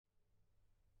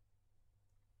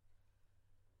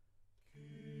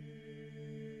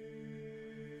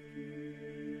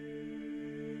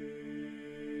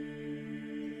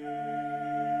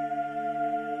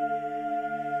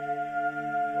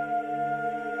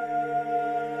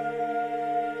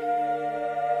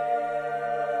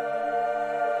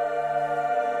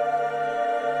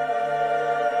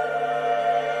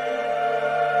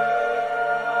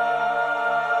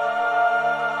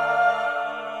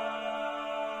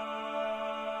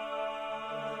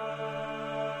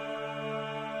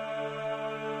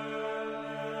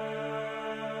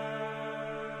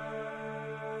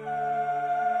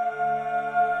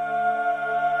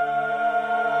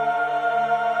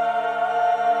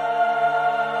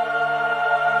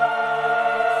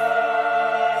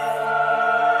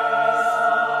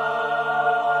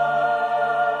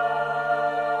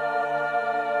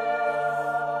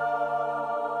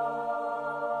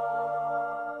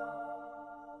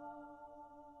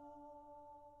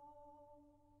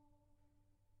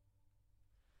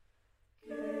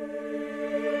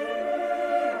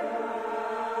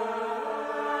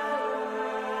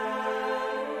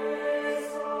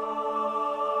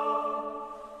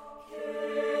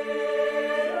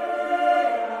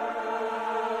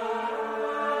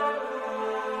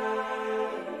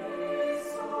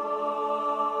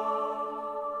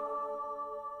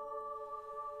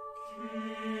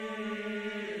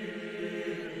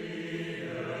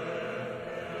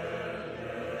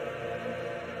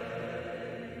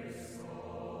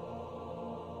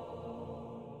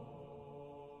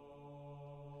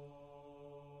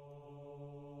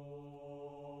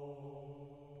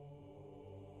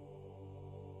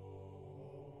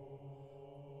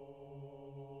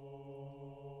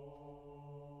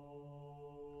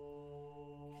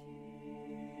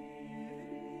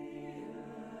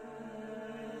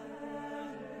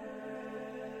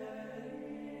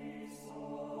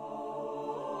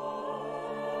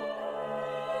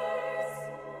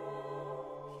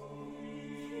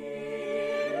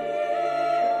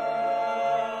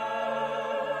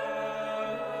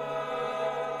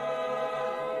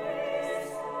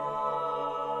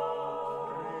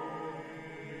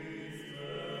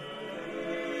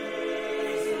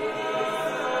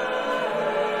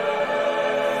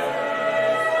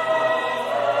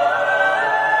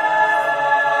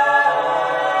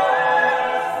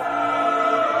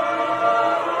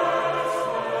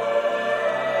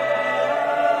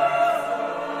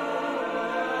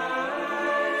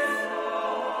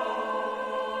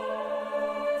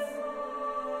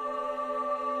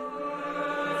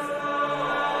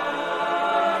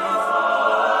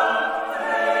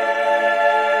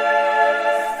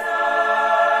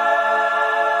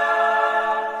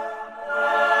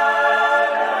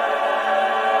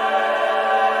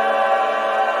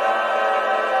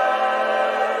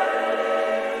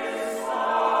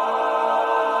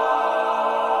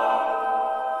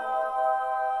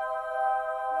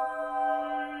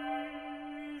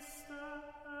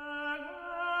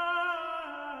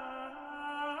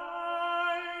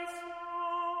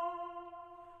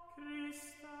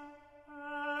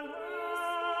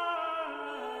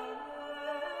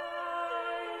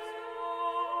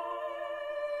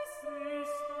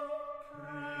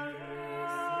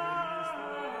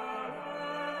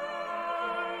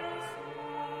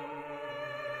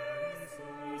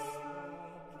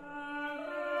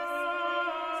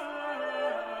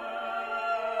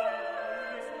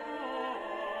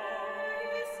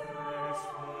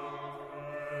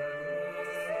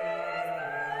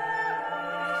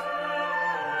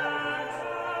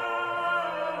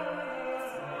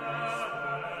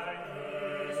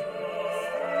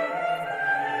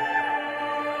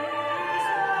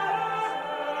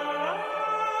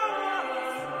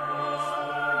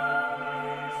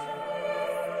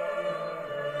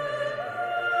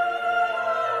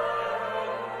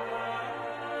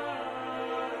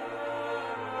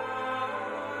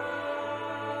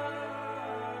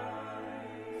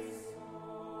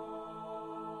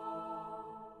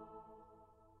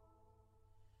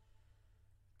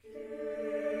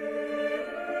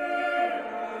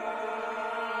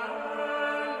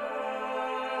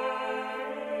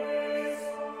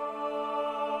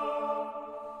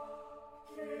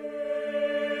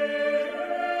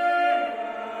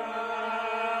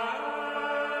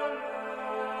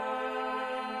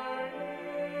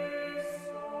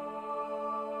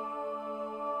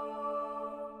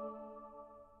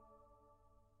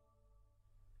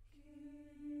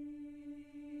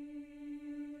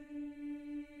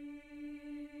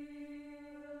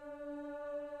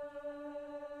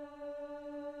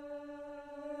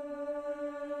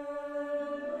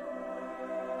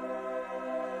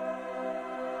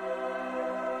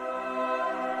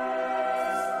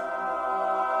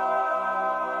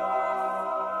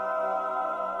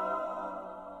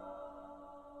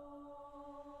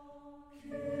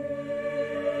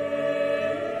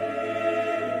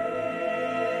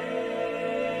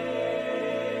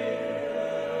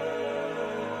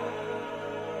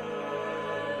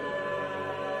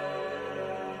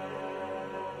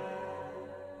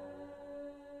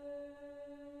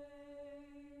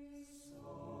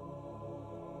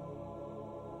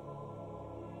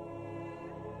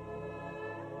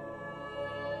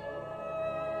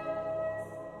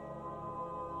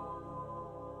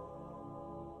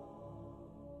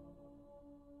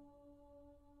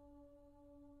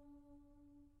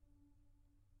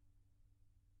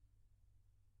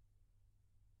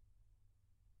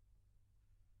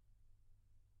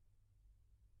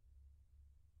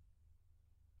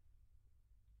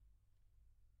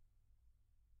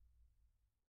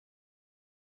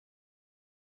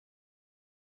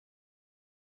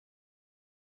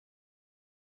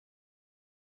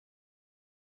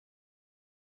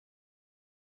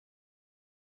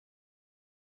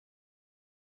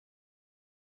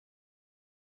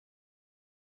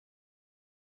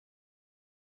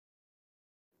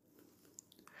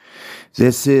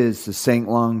This is the St.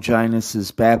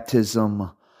 Longinus'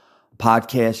 Baptism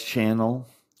podcast channel.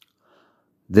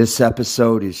 This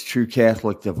episode is True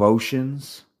Catholic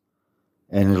Devotions,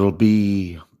 and it'll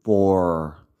be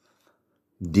for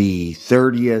the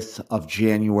 30th of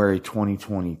January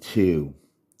 2022.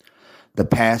 The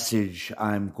passage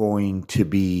I'm going to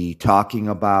be talking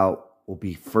about will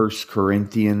be 1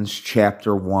 Corinthians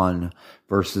chapter 1,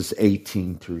 verses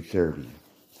 18 through 30.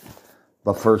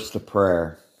 But first, a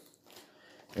prayer.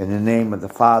 In the name of the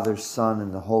Father, Son,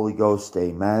 and the Holy Ghost,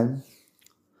 amen.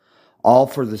 All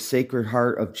for the Sacred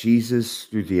Heart of Jesus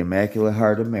through the Immaculate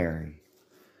Heart of Mary.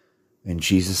 In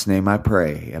Jesus' name I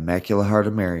pray. Immaculate Heart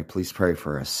of Mary, please pray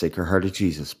for us. Sacred Heart of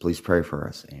Jesus, please pray for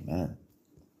us. Amen.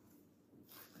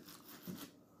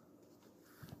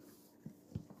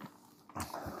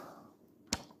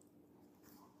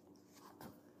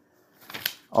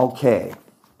 Okay.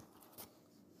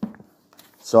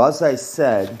 So as I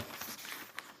said,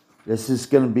 this is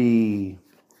going to be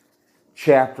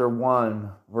chapter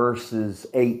 1, verses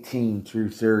 18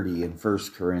 through 30 in 1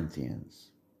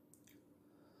 Corinthians.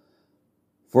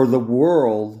 For the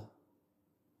word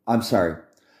of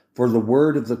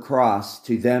the cross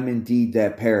to them indeed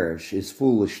that perish is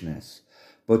foolishness,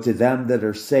 but to them that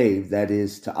are saved, that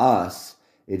is, to us,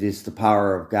 it is the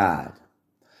power of God.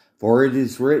 For it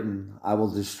is written, I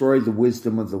will destroy the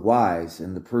wisdom of the wise,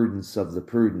 and the prudence of the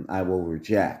prudent I will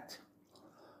reject.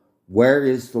 Where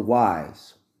is the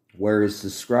wise? Where is the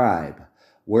scribe?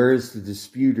 Where is the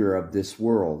disputer of this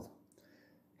world?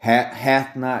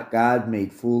 Hath not God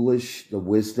made foolish the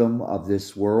wisdom of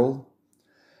this world?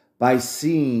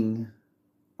 Foreseeing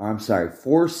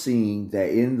that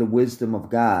in the wisdom of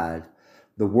God,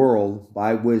 the world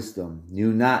by wisdom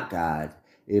knew not God,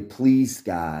 it pleased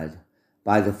God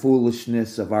by the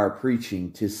foolishness of our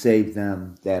preaching to save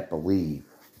them that believe.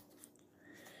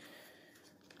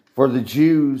 For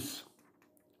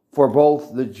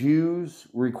both the Jews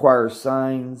require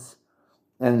signs,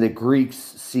 and the Greeks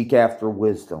seek after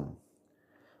wisdom.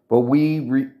 But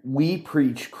we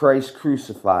preach Christ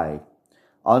crucified,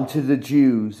 unto the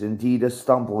Jews indeed a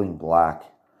stumbling block,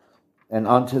 and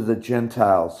unto the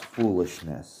Gentiles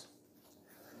foolishness.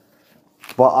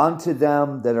 But unto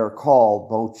them that are called,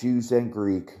 both Jews and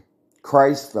Greek,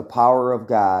 Christ the power of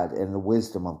God and the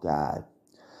wisdom of God.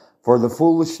 For the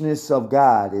foolishness of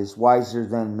God is wiser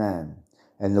than men,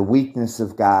 and the weakness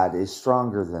of God is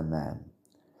stronger than men.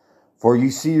 For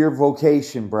you see your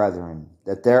vocation, brethren,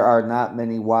 that there are not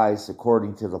many wise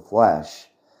according to the flesh,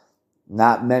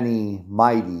 not many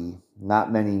mighty,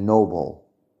 not many noble.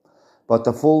 But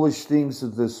the foolish things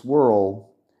of this world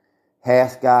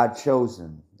hath God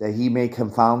chosen, that he may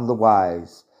confound the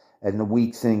wise, and the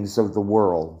weak things of the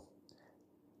world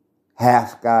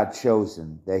hath God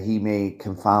chosen, that he may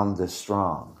confound the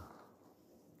strong.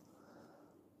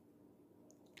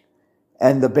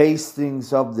 And the base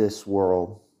things of this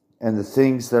world, and the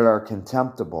things that are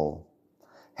contemptible,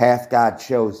 hath God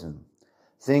chosen,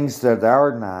 things that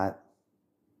are not,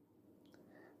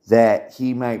 that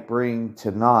he might bring to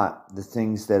naught the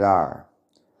things that are,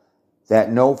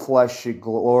 that no flesh should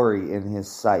glory in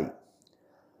his sight.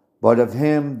 But of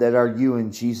him that are you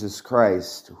in Jesus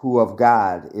Christ, who of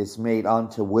God is made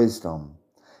unto wisdom,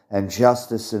 and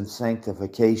justice and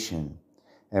sanctification,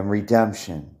 and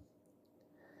redemption.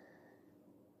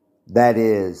 That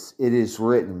is, it is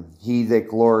written, he that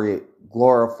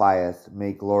glorifieth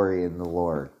may glory in the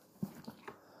Lord.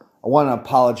 I want to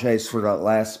apologize for that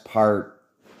last part.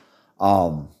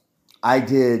 I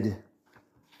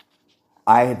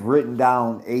had written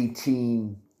down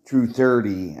 18 through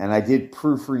 30, and I did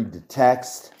proofread the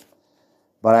text,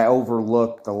 but I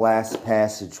overlooked the last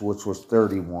passage, which was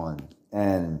 31.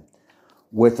 And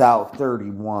without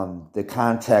 31, the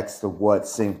context of what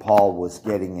St. Paul was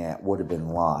getting at would have been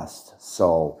lost.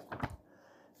 So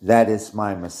that is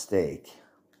my mistake.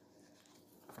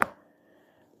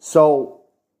 So,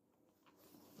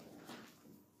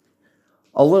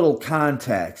 a little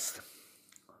context.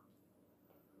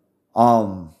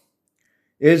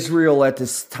 Israel at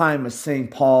this time of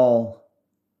St. Paul,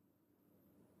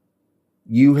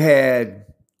 you had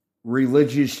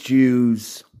religious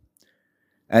Jews,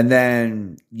 and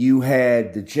then you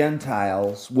had the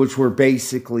Gentiles, which were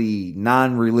basically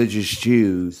non-religious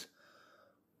Jews,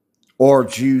 or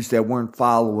Jews that weren't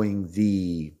following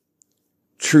the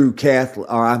true Jewish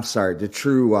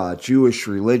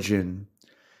religion,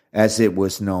 as it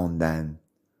was known then,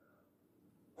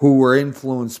 who were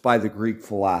influenced by the Greek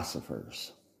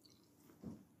philosophers.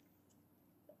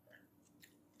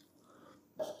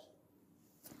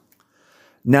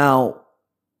 Now,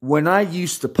 when I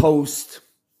used to post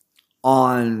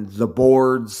on the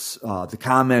boards, the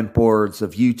comment boards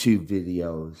of YouTube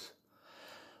videos,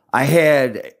 I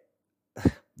had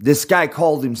this guy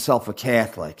called himself a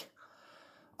Catholic.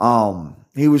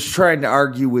 He was trying to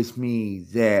argue with me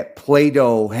that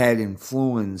Plato had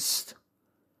influenced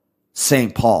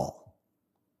St. Paul,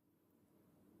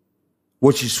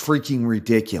 which is freaking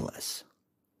ridiculous.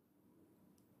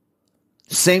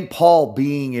 St. Paul,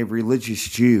 being a religious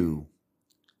Jew,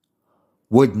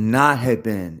 would not have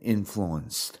been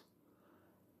influenced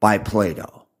by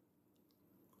Plato.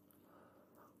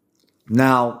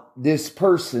 Now, this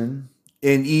person,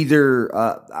 in either,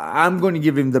 I'm going to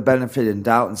give him the benefit of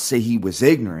doubt and say he was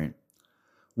ignorant,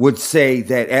 would say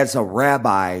that as a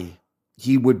rabbi,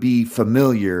 he would be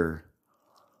familiar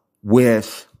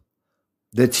with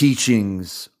the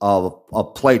teachings of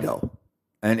Plato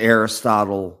and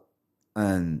Aristotle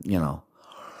and,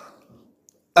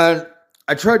 and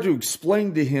I tried to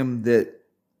explain to him that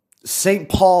St.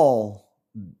 Paul,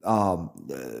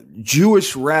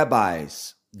 Jewish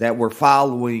rabbis that were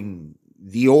following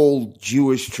the old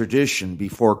Jewish tradition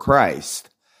before Christ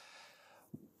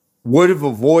would have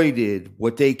avoided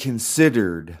what they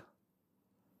considered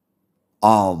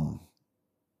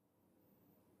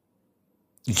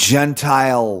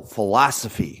Gentile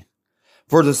philosophy,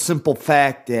 for the simple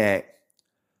fact that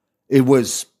it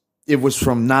was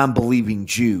from non-believing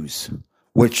Jews,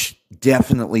 which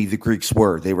definitely the Greeks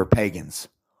were. They were pagans.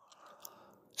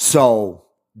 So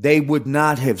they would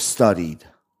not have studied,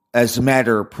 as a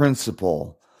matter of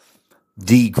principle,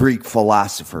 the Greek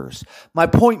philosophers. My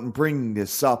point in bringing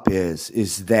this up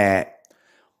is that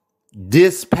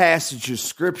this passage of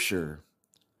Scripture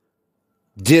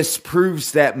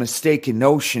disproves that mistaken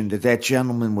notion that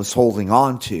gentleman was holding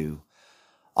on to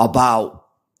about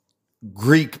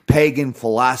Greek pagan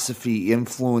philosophy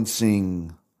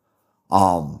influencing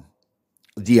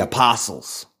the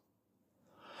apostles.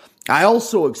 I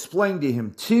also explained to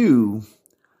him, too,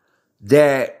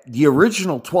 that the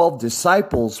original 12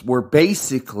 disciples were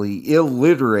basically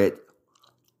illiterate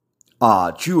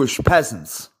Jewish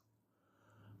peasants.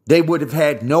 They would have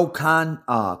had no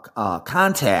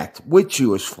contact with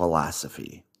Jewish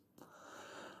philosophy.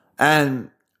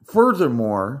 And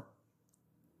furthermore,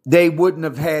 they wouldn't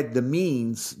have had the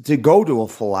means to go to a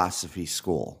philosophy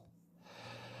school.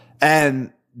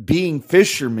 And being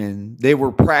fishermen, they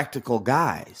were practical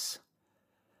guys.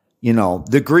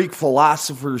 The Greek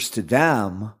philosophers to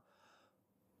them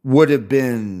would have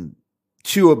been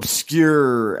too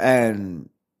obscure and,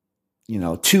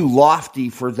 too lofty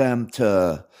for them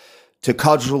to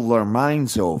cudgel their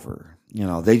minds over.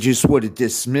 They just would have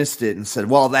dismissed it and said,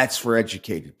 well, that's for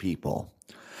educated people.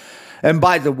 And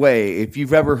by the way, if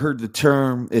you've ever heard the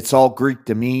term, it's all Greek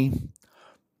to me,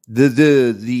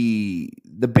 the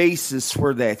basis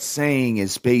for that saying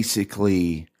is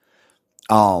basically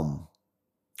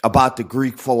about the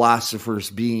Greek philosophers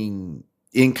being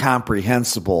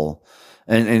incomprehensible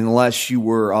and unless you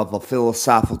were of a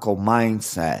philosophical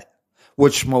mindset,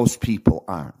 which most people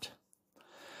aren't.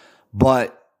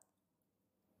 But,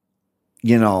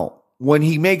 when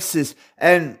he makes this,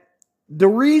 and the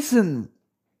reason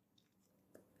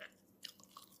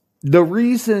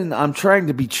I'm trying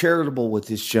to be charitable with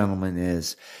this gentleman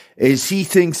is he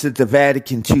thinks that the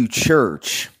Vatican II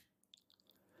Church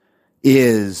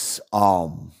is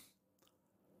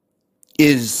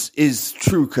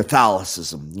true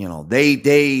Catholicism.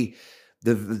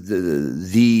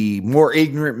 The more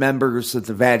ignorant members of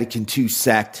the Vatican II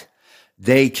sect,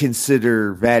 they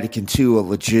consider Vatican II a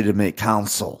legitimate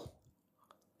council.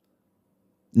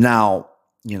 Now,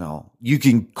 you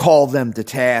can call them to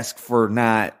task for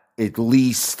not at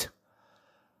least,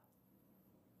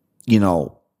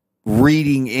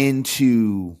 reading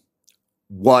into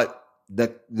what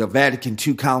the Vatican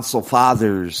II Council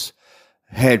Fathers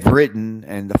had written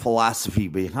and the philosophy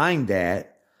behind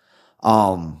that.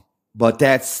 But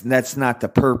that's not the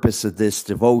purpose of this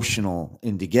devotional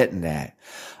into getting that.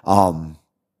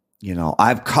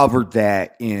 I've covered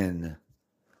that in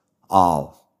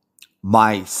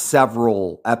my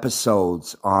several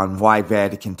episodes on why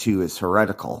Vatican II is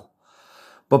heretical.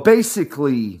 But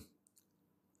basically,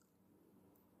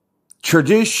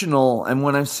 traditional, and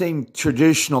when I'm saying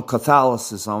traditional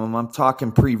Catholicism, I'm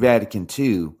talking pre-Vatican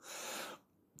II.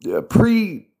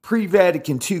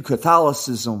 Pre-Vatican II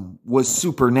Catholicism was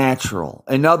supernatural.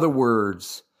 In other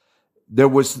words, there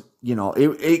was,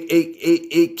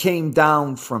 it came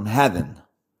down from heaven.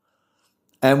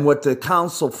 And what the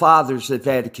Council Fathers at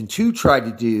Vatican II tried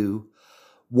to do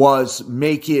was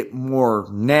make it more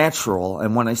natural.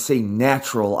 And when I say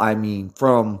natural, I mean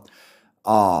from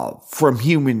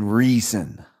human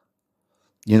reason.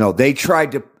 They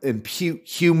tried to impute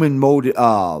human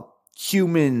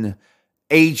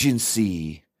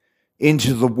agency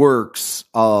into the works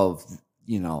of,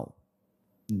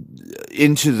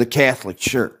 into the Catholic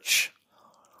Church.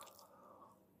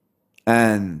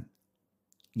 And,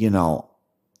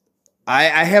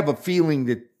 I have a feeling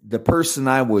that the person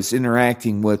I was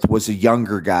interacting with was a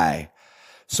younger guy.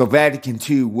 So Vatican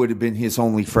II would have been his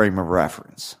only frame of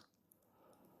reference.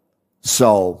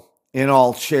 So, in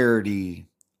all charity,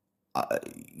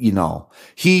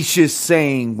 he's just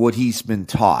saying what he's been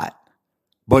taught,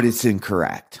 but it's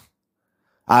incorrect.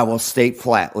 I will state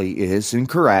flatly, it is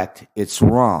incorrect. It's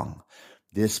wrong.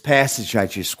 This passage I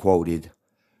just quoted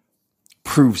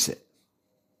proves it.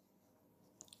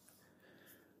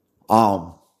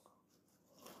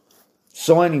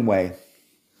 So anyway,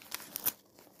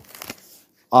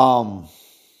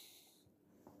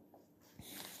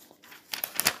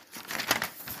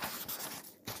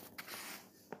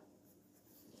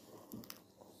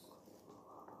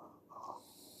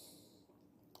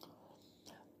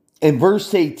 in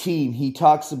verse 18, he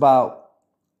talks about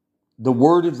the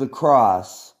word of the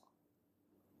cross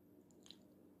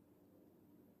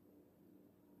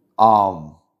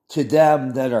to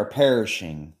them that are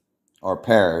perishing or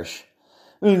perish.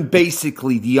 I mean,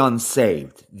 basically the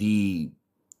unsaved, the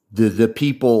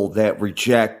people that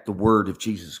reject the word of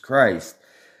Jesus Christ.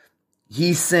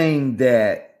 He's saying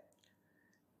that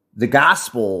the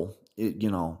gospel,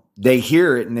 they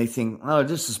hear it and they think, oh,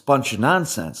 this is a bunch of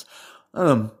nonsense.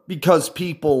 Because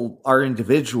people are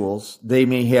individuals, they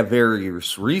may have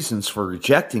various reasons for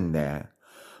rejecting that.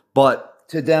 But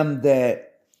to them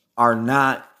that are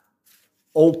not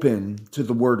open to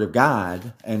the word of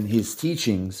God and his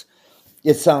teachings,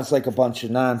 it sounds like a bunch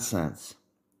of nonsense.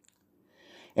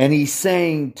 And he's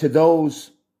saying to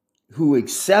those who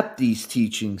accept these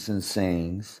teachings and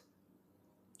sayings,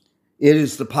 it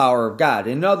is the power of God.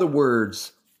 In other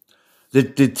words, the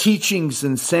teachings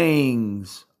and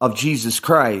sayings of Jesus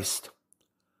Christ,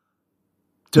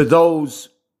 to those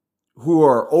who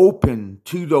are open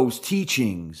to those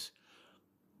teachings,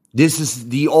 this is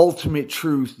the ultimate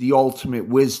truth, the ultimate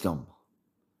wisdom.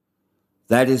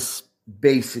 That is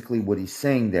basically what he's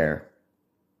saying there.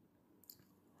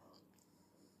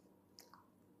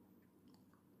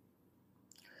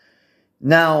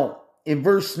 Now, in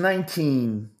verse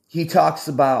 19, he talks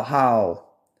about how,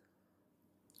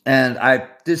 and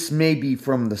this may be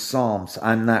from the Psalms,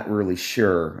 I'm not really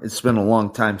sure. It's been a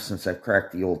long time since I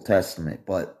cracked the Old Testament,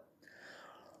 but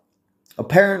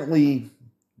apparently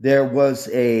there was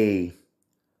a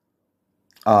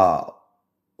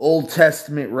Old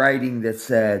Testament writing that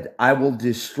said, I will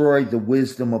destroy the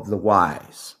wisdom of the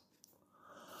wise.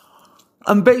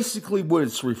 And basically what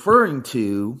it's referring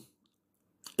to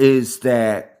is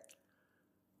that,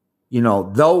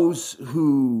 those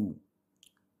who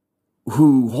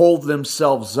hold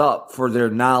themselves up for their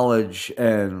knowledge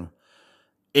and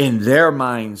in their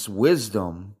minds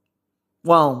wisdom,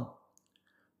 well,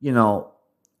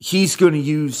 he's going to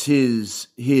use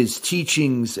his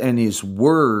teachings and his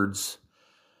words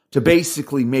to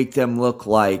basically make them look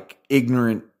like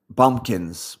ignorant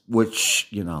bumpkins,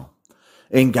 which,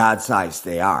 in God's eyes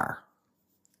they are.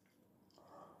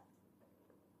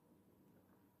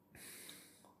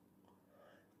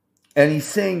 And he's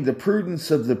saying the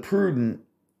prudence of the prudent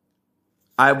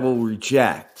I will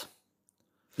reject.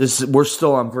 We're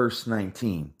still on verse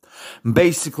 19.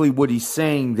 Basically what he's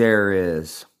saying there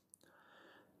is,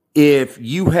 if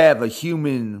you have a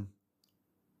human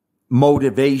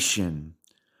motivation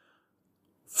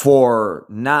for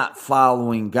not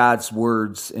following God's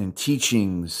words and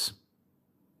teachings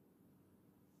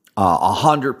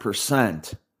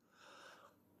 100%,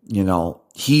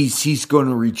 he's going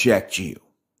to reject you.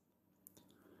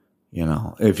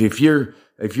 If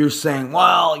you're saying,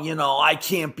 well, I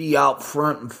can't be out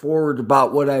front and forward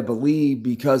about what I believe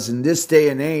because in this day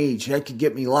and age, that could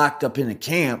get me locked up in a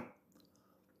camp.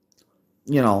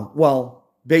 Well,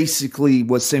 basically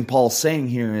what St. Paul's saying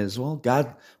here is, well,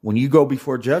 God, when you go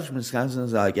before judgment, God's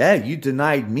like, yeah, you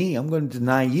denied me, I'm going to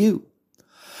deny you.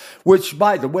 Which,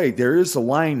 by the way, there is a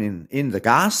line in the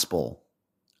gospel,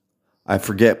 I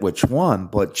forget which one,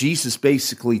 but Jesus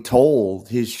basically told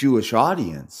his Jewish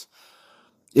audience,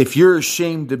 if you're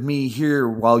ashamed of me here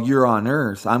while you're on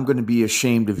earth, I'm going to be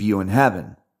ashamed of you in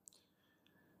heaven.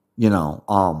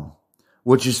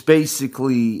 Which is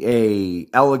basically a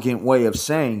elegant way of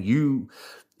saying,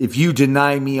 if you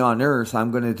deny me on earth, I'm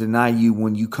going to deny you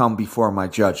when you come before my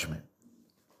judgment.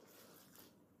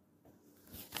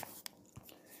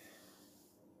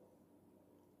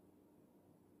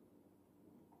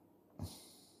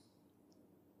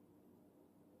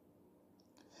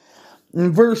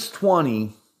 In verse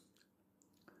 20,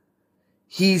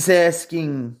 he's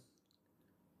asking,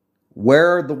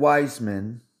 where are the wise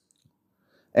men?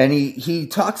 And he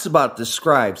talks about the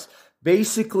scribes.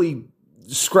 Basically,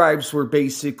 scribes were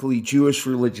basically Jewish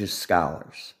religious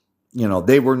scholars.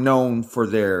 They were known for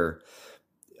their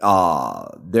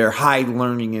high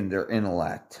learning and their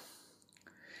intellect.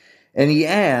 And he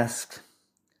asked,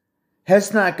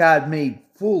 has not God made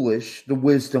foolish the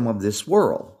wisdom of this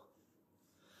world?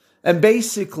 And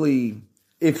basically,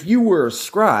 if you were a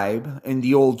scribe in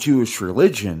the old Jewish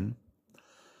religion,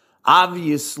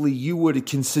 obviously you would have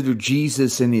considered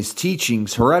Jesus and his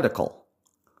teachings heretical.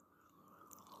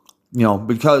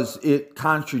 Because it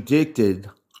contradicted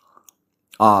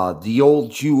the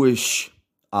old Jewish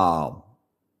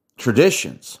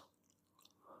traditions.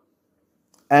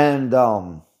 And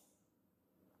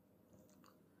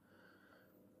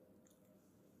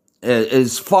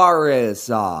as far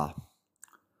as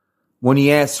when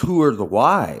he asks who are the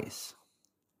wise,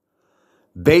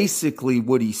 basically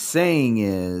what he's saying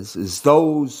is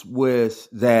those with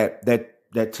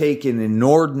that take an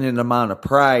inordinate amount of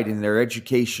pride in their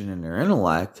education and their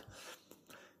intellect,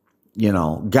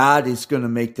 God is going to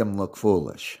make them look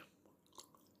foolish.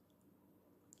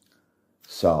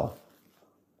 So,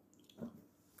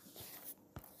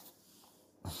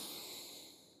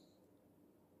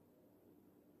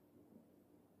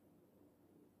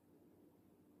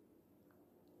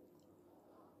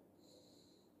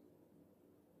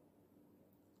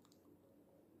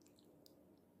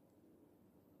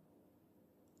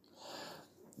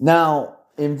 now,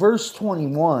 in verse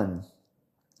 21,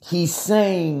 he's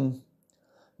saying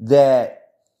that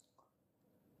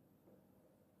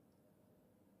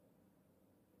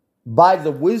by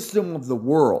the wisdom of the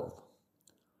world,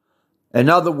 in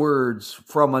other words,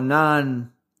 from a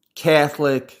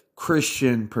non-Catholic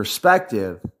Christian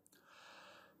perspective,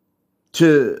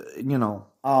 I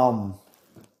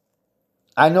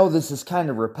know this is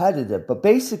kind of repetitive, but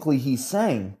basically he's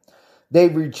saying they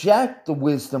reject the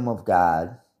wisdom of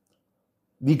God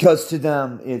because to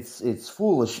them it's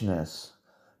foolishness,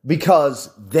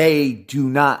 because they do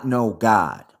not know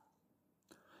God.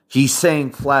 He's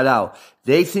saying flat out,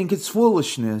 they think it's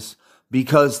foolishness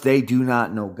because they do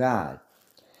not know God.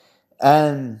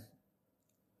 And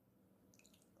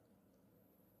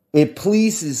it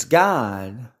pleases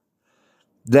God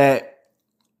that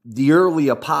the early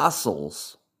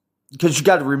apostles, because you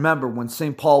got to remember when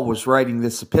St. Paul was writing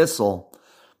this epistle,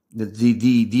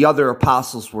 the other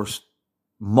apostles were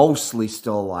mostly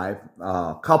still alive.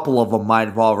 A couple of them might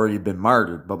have already been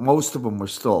martyred, but most of them were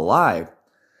still alive.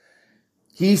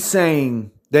 He's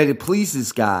saying that it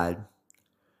pleases God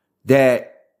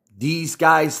that these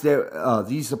guys,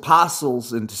 these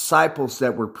apostles and disciples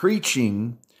that were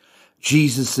preaching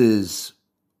Jesus's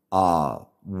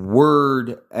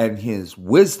word and his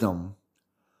wisdom,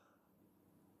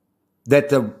 that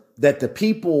the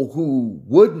people who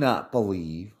would not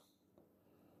believe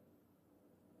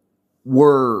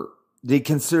they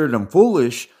considered them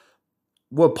foolish.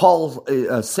 What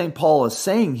St. Paul is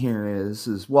saying here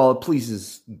is, well, it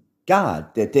pleases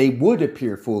God that they would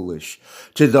appear foolish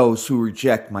to those who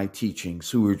reject my teachings,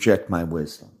 who reject my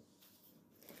wisdom.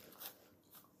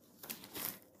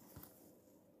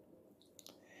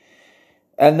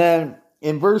 And then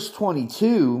in verse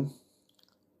 22,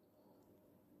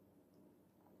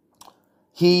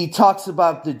 he talks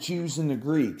about the Jews and the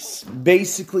Greeks.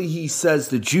 Basically, he says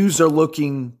the Jews are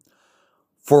looking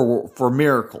for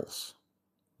miracles.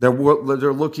 They're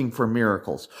looking for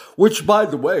miracles. Which, by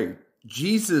the way,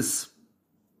 Jesus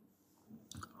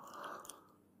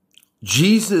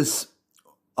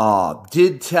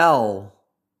did tell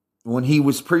when he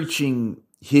was preaching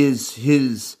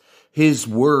his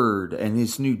word and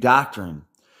his new doctrine.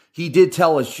 He did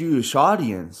tell his Jewish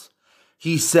audience.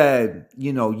 He said,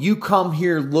 you come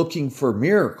here looking for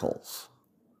miracles.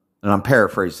 And I'm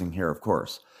paraphrasing here, of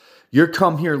course. You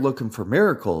come here looking for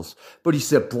miracles. But he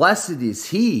said, blessed is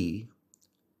he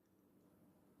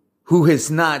who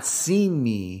has not seen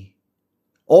me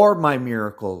or my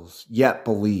miracles yet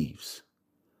believes.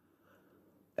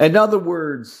 In other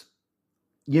words,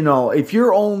 if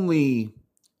you're only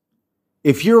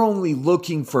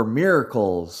looking for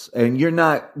miracles and you're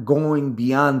not going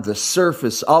beyond the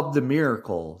surface of the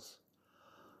miracles,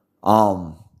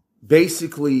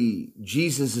 basically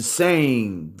Jesus is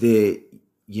saying that,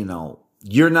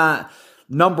 you're not,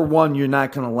 number one, you're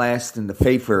not going to last in the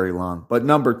faith very long. But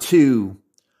number two,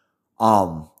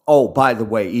 by the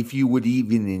way, if you would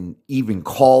even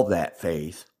call that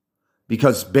faith,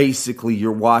 because basically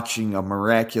you're watching a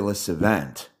miraculous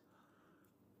event,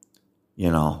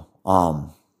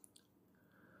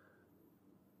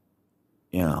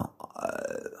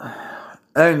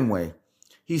 Anyway,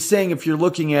 he's saying if you're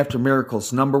looking after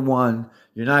miracles, number one,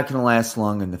 you're not going to last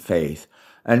long in the faith.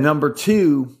 And number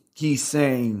two, he's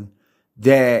saying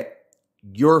that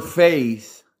your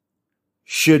faith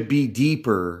should be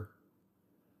deeper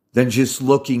than just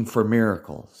looking for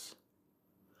miracles.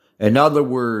 In other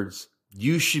words,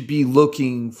 you should be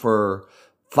looking for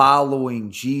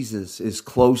following Jesus as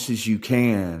close as you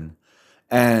can.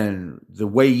 And the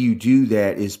way you do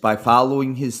that is by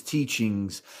following his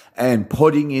teachings and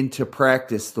putting into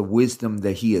practice the wisdom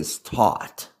that he has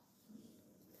taught.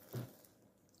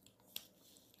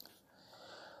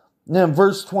 Now, in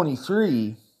verse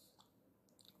 23,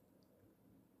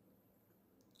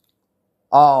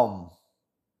 and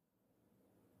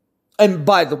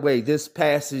by the way, this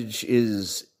passage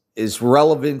is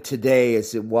relevant today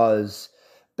as it was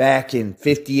back in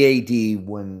 50 AD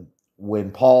when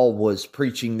Paul was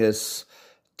preaching this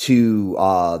to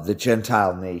the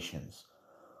Gentile nations.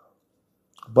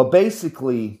 But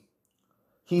basically,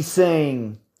 he's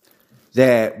saying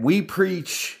that we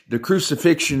preach the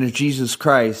crucifixion of Jesus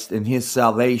Christ and his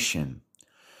salvation.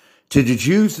 To the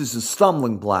Jews is a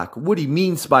stumbling block. What he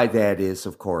means by that is,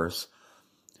 of course,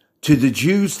 to the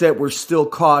Jews that were still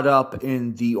caught up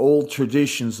in the old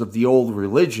traditions of the old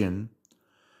religion,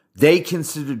 they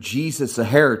considered Jesus a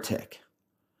heretic.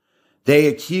 They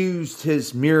accused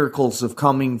his miracles of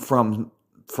coming from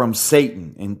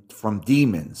Satan and from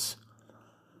demons.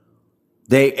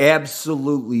 They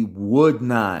absolutely would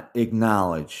not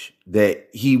acknowledge that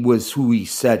he was who he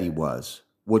said he was,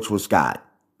 which was God.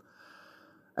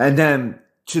 And then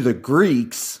to the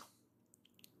Greeks,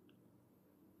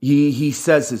 he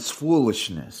says it's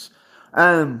foolishness.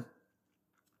 There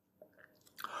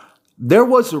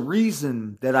was a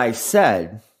reason that I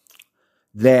said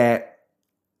that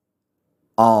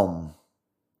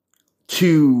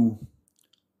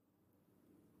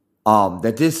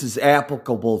that this is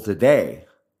applicable today.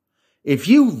 If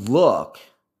you look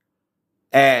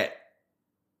at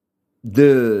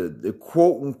the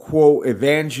quote unquote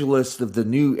evangelist of the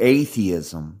new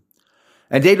atheism,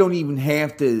 and they don't even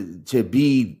have to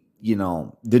be,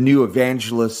 the new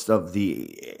evangelist of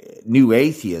the new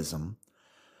atheism.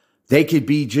 They could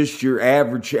be just your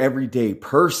average everyday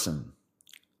person.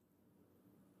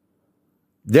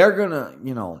 They're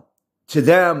gonna, to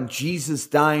them, Jesus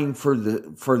dying for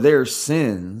their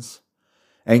sins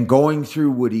and going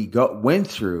through what he went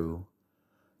through,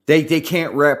 they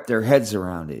can't wrap their heads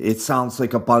around it. It sounds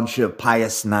like a bunch of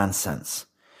pious nonsense.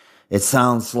 It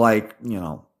sounds like,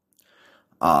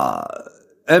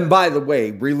 and by the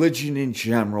way, religion in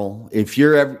general, if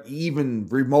you're ever even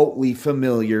remotely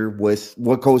familiar with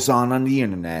what goes on the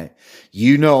internet,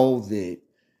 you know that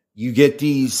you get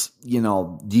these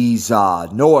know-it-alls.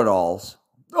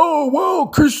 Oh, well,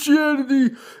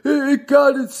 Christianity, it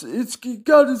got its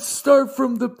start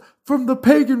from the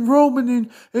pagan Roman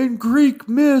and Greek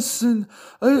myths, and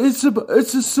it's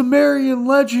a Sumerian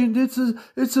legend.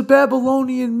 It's a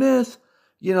Babylonian myth.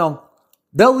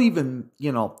 They'll even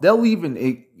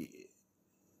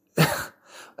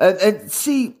and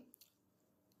see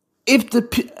if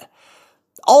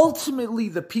ultimately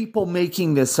the people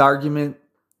making this argument,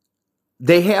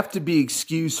 they have to be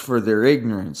excused for their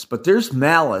ignorance, but there's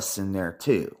malice in there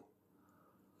too.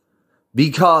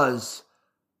 Because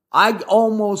in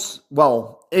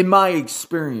my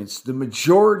experience, the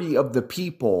majority of the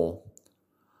people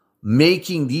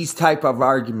making these type of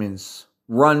arguments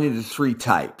run into three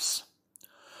types.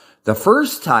 The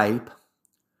first type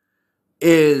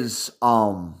is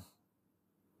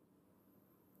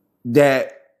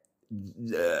that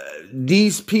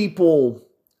these people,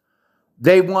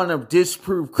 they want to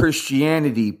disprove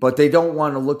Christianity, but they don't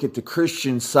want to look at the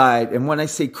Christian side. And when I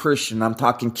say Christian, I'm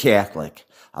talking Catholic.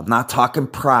 I'm not talking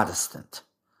Protestant.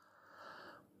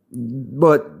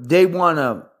 But they want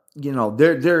to,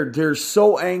 they're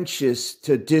so anxious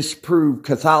to disprove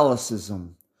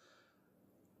Catholicism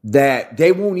that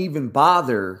they won't even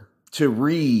bother to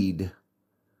read,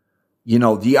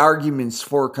 the arguments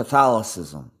for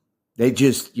Catholicism. They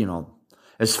just,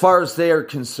 as far as they are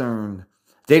concerned,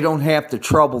 they don't have to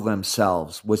trouble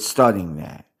themselves with studying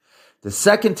that. The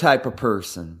second type of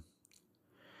person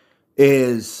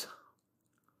is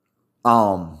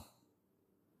a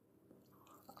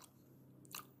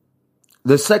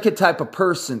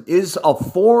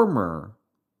former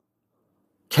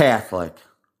Catholic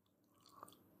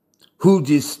who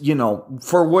just,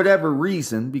 for whatever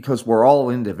reason, because we're all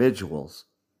individuals,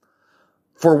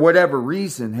 for whatever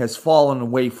reason has fallen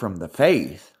away from the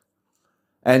faith.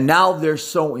 And now they're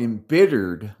so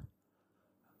embittered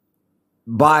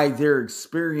by their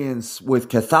experience with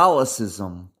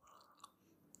Catholicism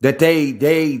that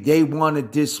they want to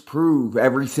disprove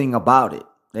everything about it.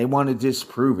 They want to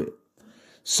disprove it.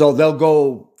 So they'll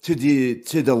go to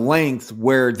the length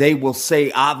where they will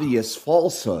say obvious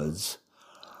falsehoods.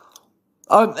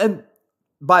 And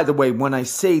by the way, when I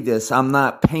say this, I'm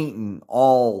not painting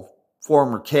all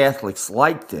former Catholics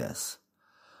like this.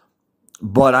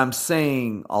 But I'm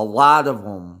saying a lot of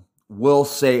them will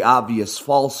say obvious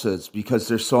falsehoods because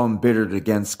they're so embittered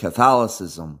against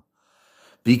Catholicism.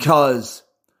 Because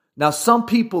now some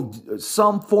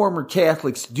former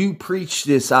Catholics do preach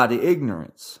this out of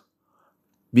ignorance.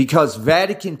 Because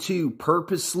Vatican II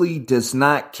purposely does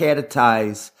not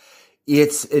catechize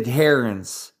its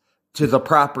adherents to the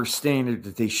proper standard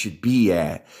that they should be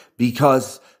at.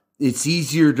 Because it's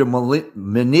easier to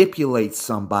manipulate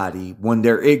somebody when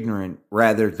they're ignorant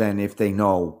rather than if they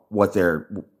know what their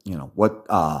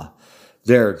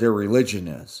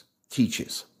religion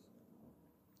teaches.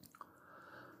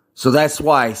 So that's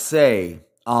why I say,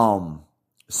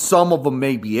 some of them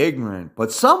may be ignorant,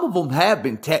 but some of them have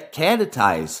been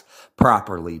catechized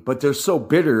properly, but they're so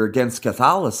bitter against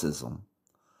Catholicism,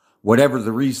 whatever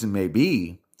the reason may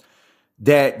be,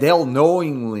 that they'll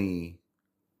knowingly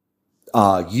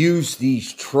use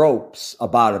these tropes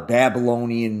about a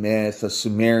Babylonian myth, a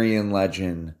Sumerian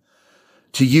legend,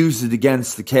 to use it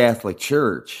against the Catholic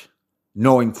Church,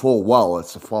 knowing full well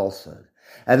it's a falsehood.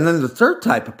 And then the third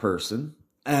type of person,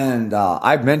 and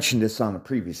I've mentioned this on a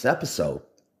previous episode,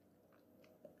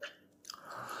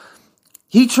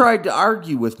 he tried to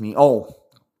argue with me.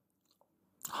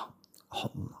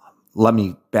 Let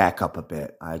me back up a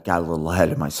bit. I got a little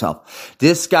ahead of myself.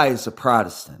 This guy is a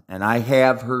Protestant, and I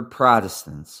have heard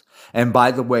Protestants. And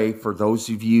by the way, for those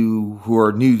of you who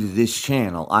are new to this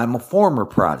channel, I'm a former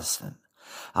Protestant.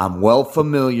 I'm well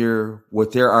familiar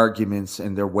with their arguments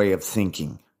and their way of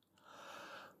thinking.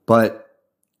 But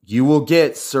you will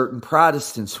get certain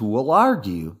Protestants who will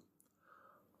argue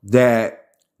that,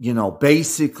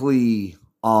 basically,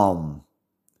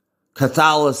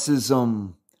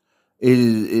 Catholicism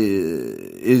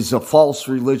is a false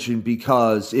religion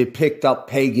because it picked up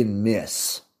pagan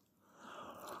myths.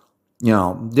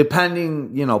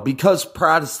 Because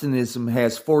Protestantism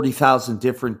has 40,000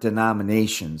 different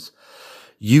denominations,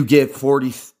 you get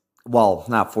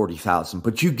not 40,000,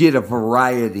 but you get a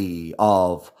variety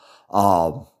of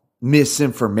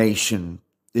misinformation.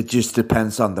 It just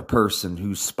depends on the person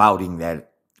who's spouting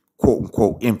that quote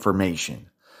unquote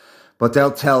information. But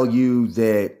they'll tell you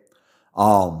that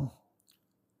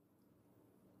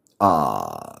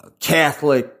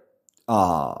Catholic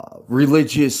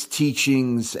religious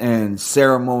teachings and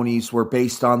ceremonies were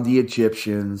based on the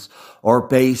Egyptians or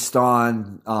based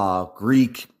on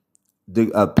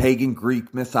pagan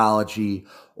Greek mythology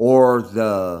or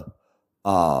the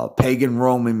pagan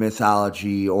Roman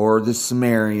mythology or the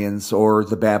Sumerians or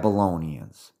the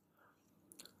Babylonians.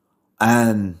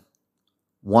 And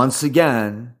once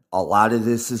again, a lot of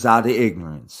this is out of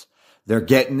ignorance. They're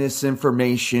getting this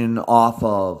information off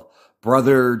of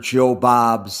Brother Joe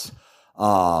Bob's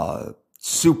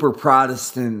super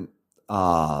Protestant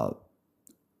podcast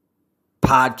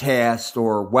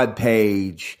or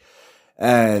webpage.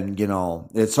 And,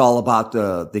 it's all about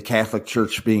the Catholic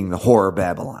Church being the whore of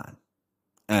Babylon.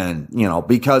 And,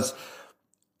 because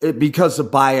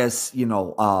of bias,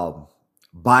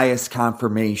 bias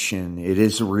confirmation, it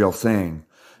is a real thing.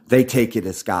 They take it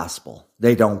as gospel.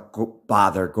 They don't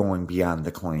bother going beyond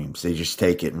the claims. They just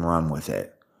take it and run with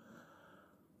it.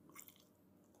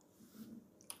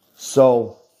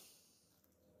 So,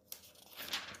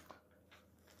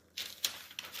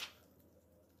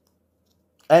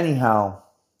 anyhow,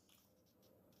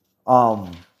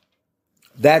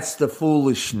 that's the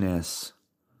foolishness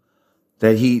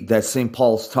that St.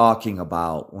 Paul's talking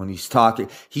about when he's talking.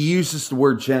 He uses the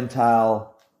word Gentile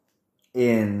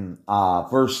in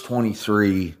verse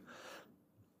 23.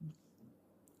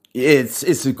 It's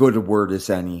as good a word as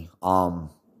any.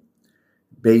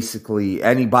 Basically,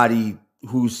 anybody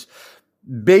who's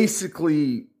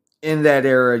basically in that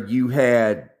era, you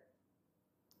had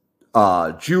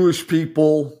Jewish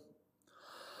people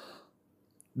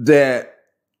that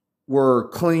were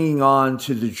clinging on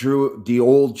to the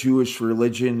old Jewish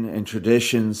religion and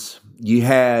traditions. You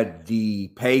had the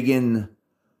pagan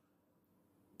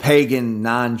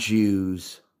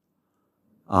non-Jews.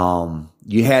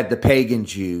 You had the pagan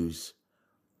Jews,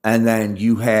 and then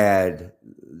you had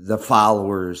the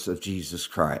followers of Jesus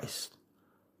Christ.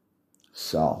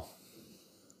 So,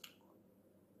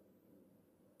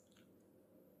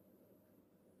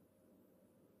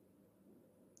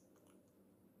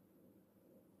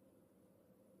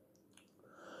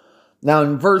 now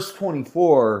in verse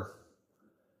 24,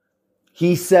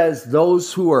 he says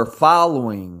those who are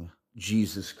following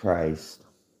Jesus Christ,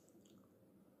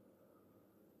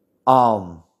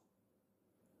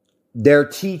 their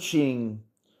teaching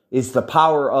is the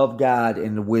power of God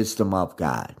and the wisdom of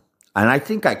God. And I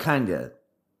think I kind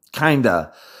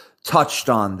of touched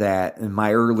on that in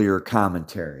my earlier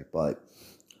commentary, but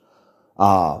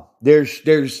there's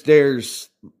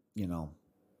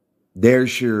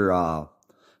your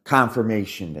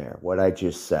confirmation there, what I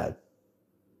just said.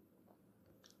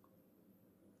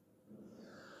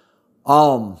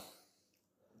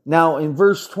 Now in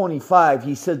verse 25,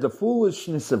 he said the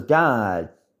foolishness of God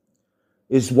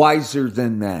is wiser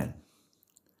than men.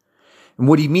 And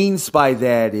what he means by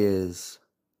that is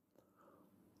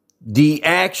the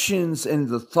actions and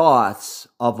the thoughts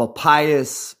of a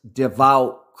pious,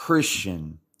 devout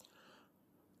Christian,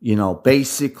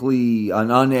 basically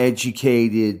an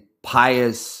uneducated,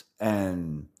 pious,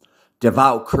 and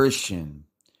devout Christian,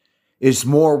 is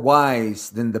more wise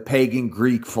than the pagan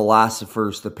Greek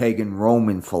philosophers, the pagan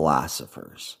Roman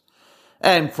philosophers.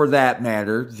 And for that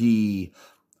matter, the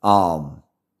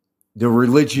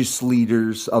religious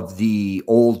leaders of the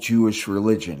old Jewish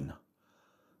religion.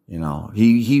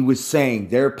 He was saying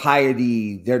their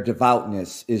piety, their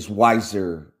devoutness is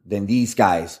wiser than these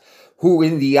guys, who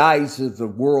in the eyes of the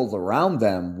world around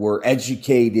them were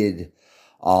educated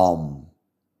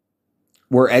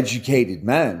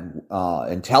men,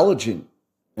 intelligent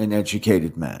and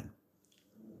educated men.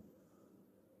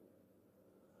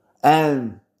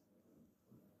 And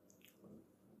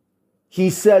he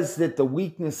says that the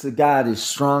weakness of God is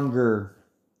stronger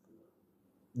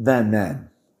than men.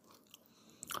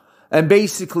 And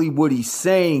basically what he's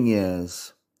saying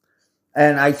is,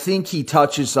 and I think he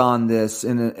touches on this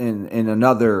in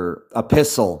another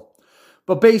epistle,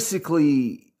 but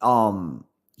basically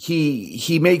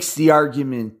he makes the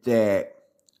argument that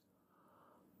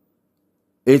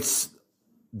it's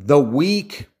the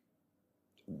weak,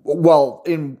 well,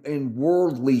 in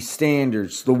worldly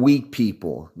standards, the weak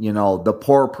people, the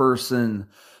poor person,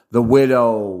 the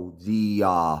widow, the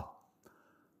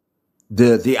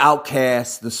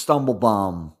outcast, the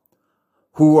stumblebum,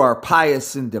 who are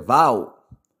pious and devout,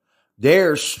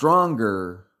 they're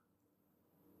stronger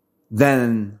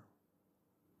than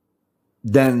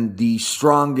the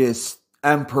strongest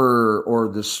emperor or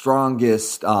the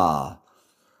strongest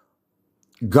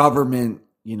government,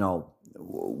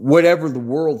 whatever the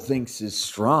world thinks is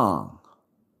strong.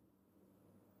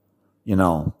 It's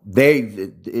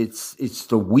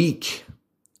the weak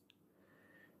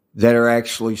that are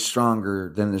actually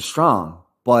stronger than the strong.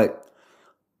 But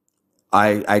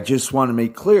I just want to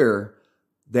make clear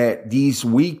that these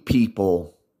weak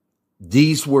people,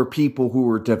 these were people who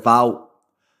were devout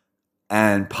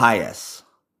and pious.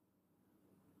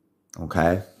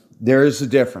 Okay? There is a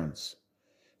difference.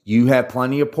 You have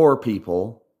plenty of poor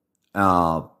people,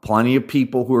 plenty of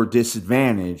people who are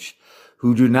disadvantaged,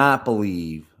 who do not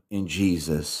believe in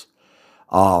Jesus.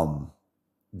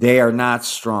 They are not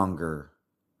stronger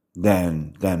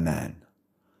than men,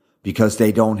 because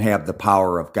they don't have the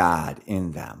power of God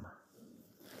in them.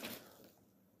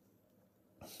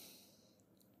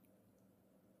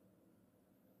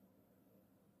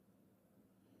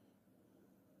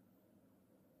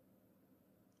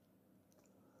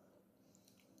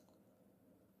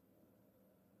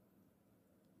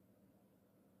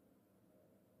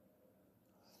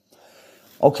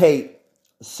 Okay,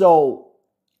 so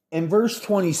in verse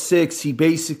 26, he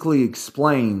basically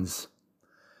explains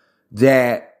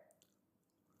that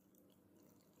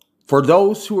for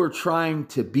those who are trying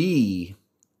to be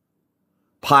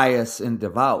pious and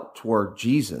devout toward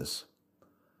Jesus,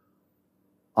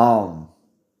 what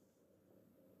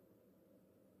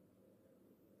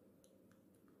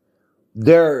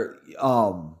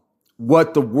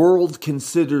the world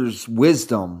considers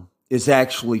wisdom is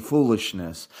actually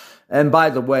foolishness. And by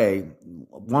the way,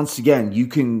 once again, you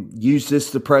can use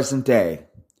this the present day.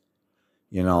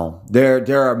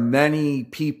 There are many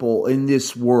people in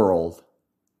this world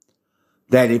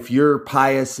that if you're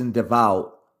pious and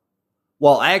devout,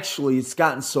 well, actually, it's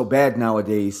gotten so bad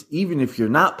nowadays, even if you're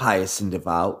not pious and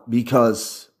devout,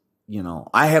 because,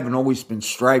 I haven't always been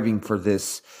striving for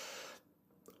this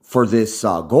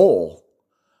goal,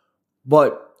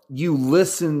 but you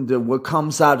listen to what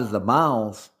comes out of the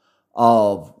mouth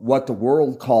of what the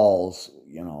world calls,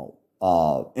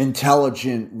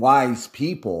 intelligent, wise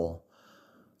people,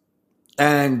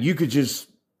 and you could just,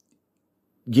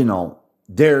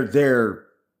 they're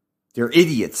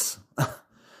idiots.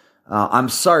 I'm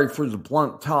sorry for the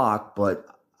blunt talk, but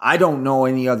I don't know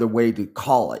any other way to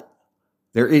call it.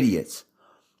 They're idiots.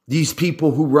 these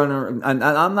people who run around, and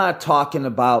I'm not talking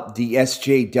about the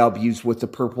SJWs with the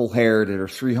purple hair that are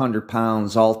 300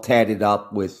 pounds, all tatted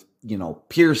up with,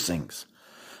 piercings.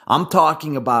 I'm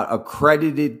talking about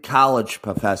accredited college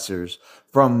professors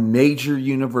from major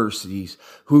universities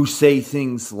who say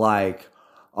things like,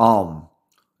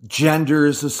 gender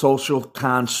is a social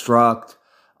construct,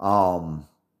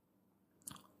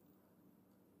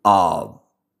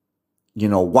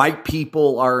 white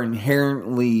people are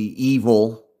inherently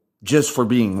evil just for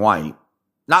being white.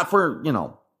 Not for,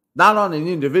 not on an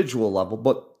individual level,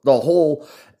 but the whole,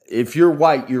 if you're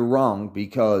white, you're wrong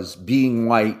because being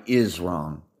white is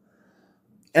wrong.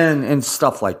 And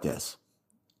stuff like this.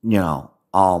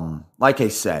 Like I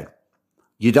said,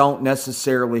 you don't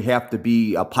necessarily have to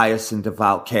be a pious and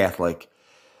devout Catholic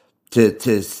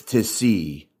to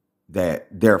see that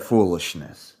their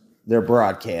foolishness. They're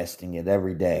broadcasting it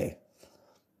every day.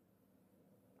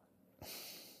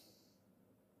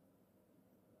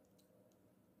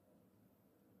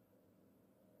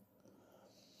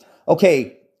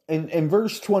 Okay, in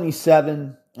verse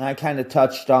 27, I kind of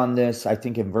touched on this, I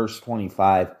think in verse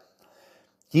 25.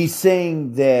 He's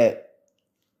saying that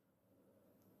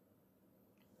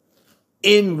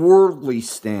in worldly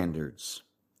standards,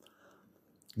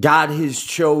 God has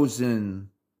chosen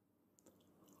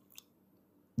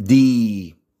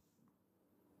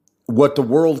what the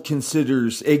world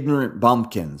considers ignorant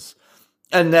bumpkins.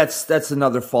 And that's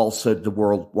another falsehood the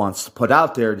world wants to put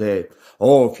out there that,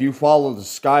 if you follow the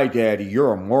Sky Daddy,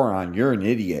 you're a moron, you're an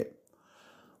idiot.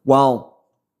 Well,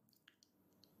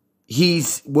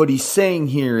 what he's saying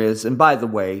here is, and by the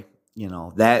way,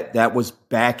 that was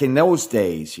back in those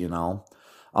days,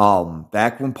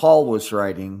 back when Paul was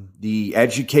writing, the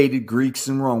educated Greeks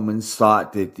and Romans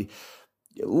thought that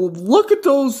look at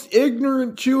those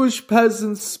ignorant Jewish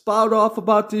peasants spout off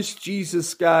about this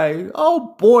Jesus guy.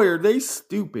 Oh boy, are they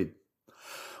stupid.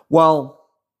 Well,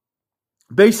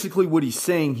 basically what he's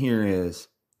saying here is,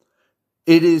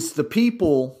 it is the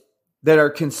people that are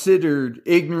considered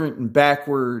ignorant and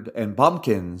backward and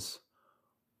bumpkins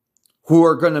who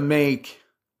are going to make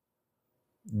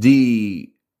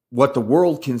what the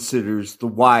world considers the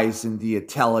wise and the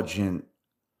intelligent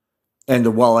and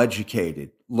the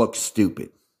well-educated look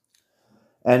stupid.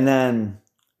 And then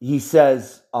he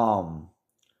says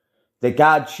that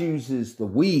God chooses the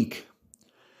weak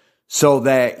so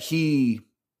that he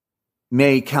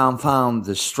may confound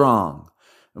the strong.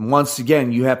 And once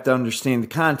again, you have to understand the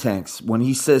context. When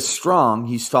he says strong,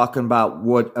 he's talking about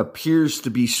what appears to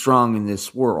be strong in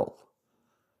this world.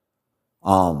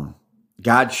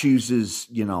 God chooses,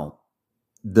 the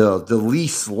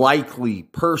least likely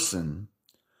person.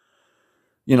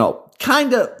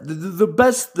 Kind of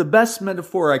the best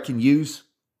metaphor I can use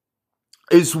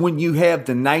is when you have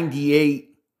the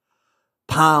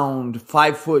 98-pound,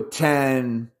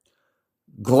 5'10"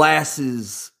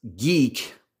 glasses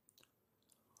geek,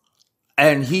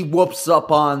 and he whoops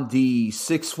up on the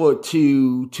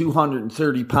 6'2",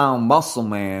 230-pound muscle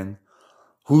man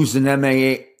who's an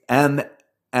MMA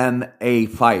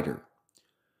fighter.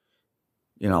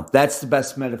 That's the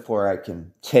best metaphor I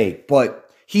can take. But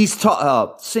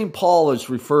St. Paul is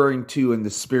referring to in the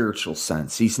spiritual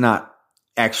sense. He's not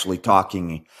actually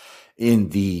talking in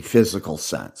the physical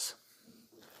sense.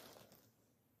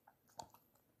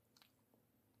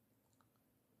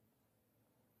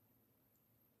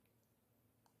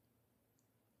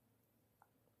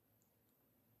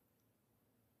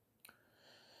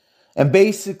 And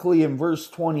basically in verse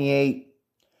 28,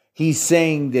 he's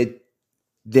saying that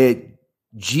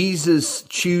Jesus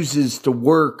chooses to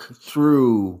work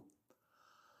through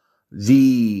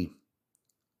the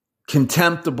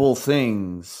contemptible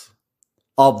things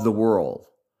of the world.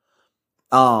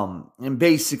 And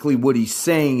basically what he's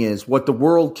saying is what the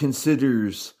world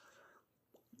considers,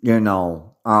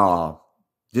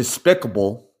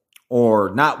 despicable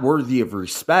or not worthy of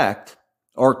respect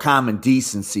or common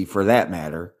decency for that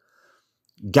matter,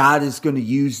 God is going to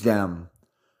use them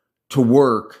to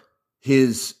work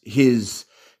his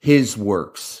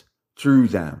works through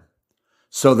them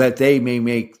so that they may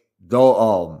make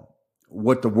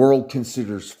what the world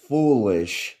considers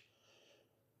foolish,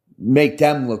 make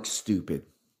them look stupid.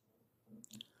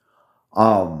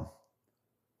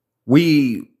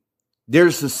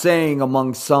 There's a saying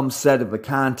among some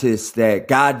sedevacantists that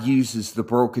God uses the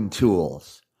broken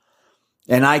tools.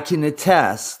 And I can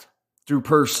attest through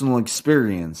personal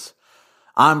experience,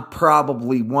 I'm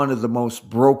probably one of the most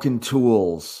broken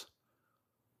tools.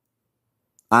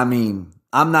 I mean,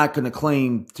 I'm not going to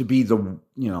claim to be the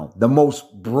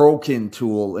most broken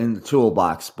tool in the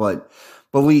toolbox, but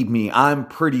believe me, I'm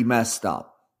pretty messed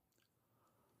up.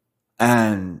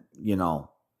 And,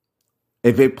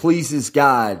 if it pleases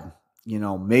God,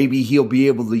 maybe he'll be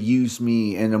able to use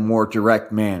me in a more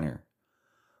direct manner.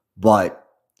 But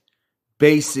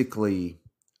basically,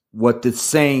 what the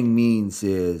saying means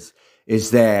is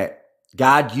that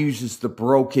God uses the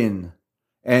broken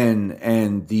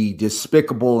and the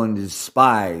despicable and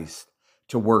despised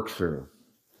to work through.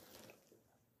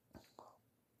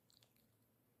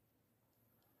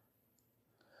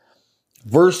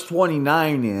 Verse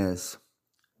 29 is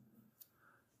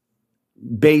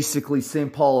basically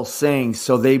St. Paul is saying,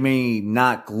 so they may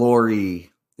not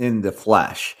glory in the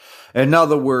flesh. In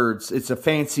other words, it's a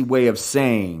fancy way of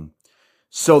saying,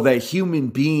 so that human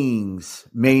beings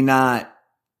may not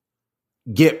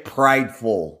get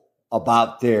prideful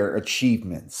about their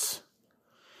achievements.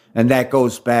 And that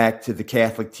goes back to the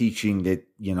Catholic teaching that,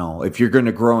 if you're going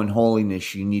to grow in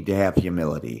holiness, you need to have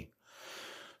humility.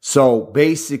 So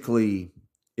basically,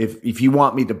 if you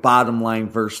want me to bottom line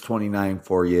verse 29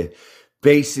 for you,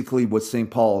 basically what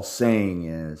St. Paul is saying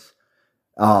is,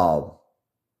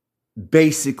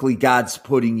 basically God's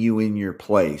putting you in your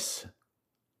place.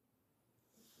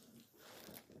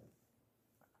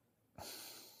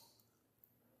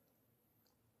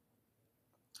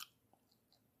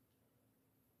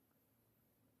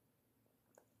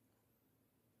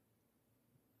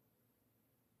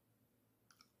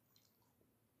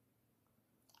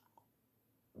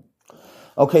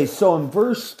 Okay, so in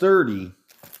verse 30,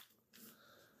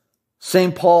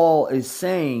 St. Paul is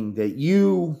saying that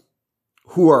you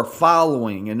who are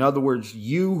following, in other words,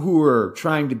 you who are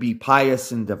trying to be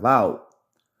pious and devout,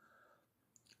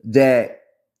 that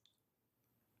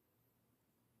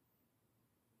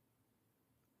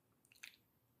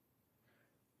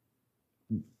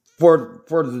for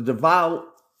the devout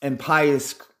and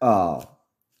pious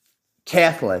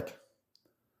Catholic,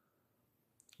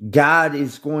 God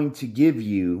is going to give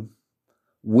you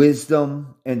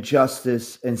wisdom and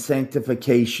justice and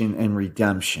sanctification and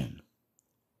redemption.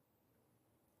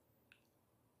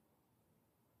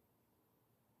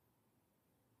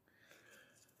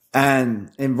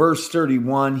 And in verse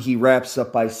 31, he wraps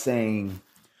up by saying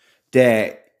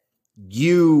that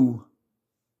you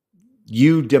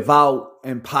devout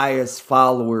and pious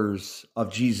followers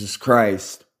of Jesus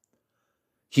Christ,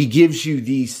 he gives you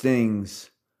these things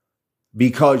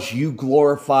because you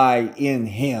glorify in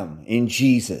him, in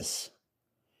Jesus.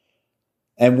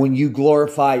 And when you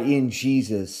glorify in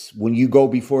Jesus, when you go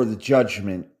before the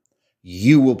judgment,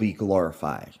 you will be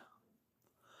glorified.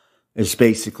 Is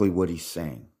basically what he's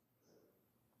saying.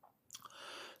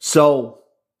 So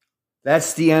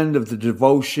that's the end of the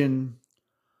devotion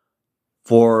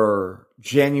for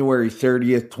January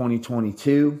 30th,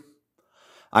 2022.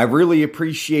 I really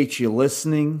appreciate you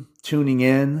listening, tuning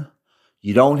in.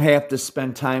 You don't have to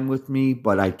spend time with me,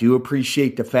 but I do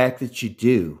appreciate the fact that you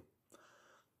do.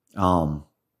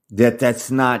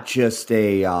 That's not just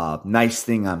a nice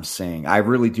thing I'm saying. I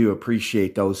really do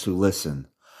appreciate those who listen.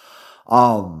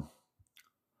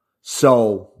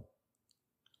 So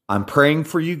I'm praying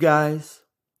for you guys.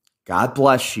 God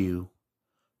bless you.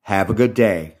 Have a good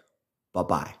day.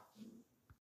 Bye-bye.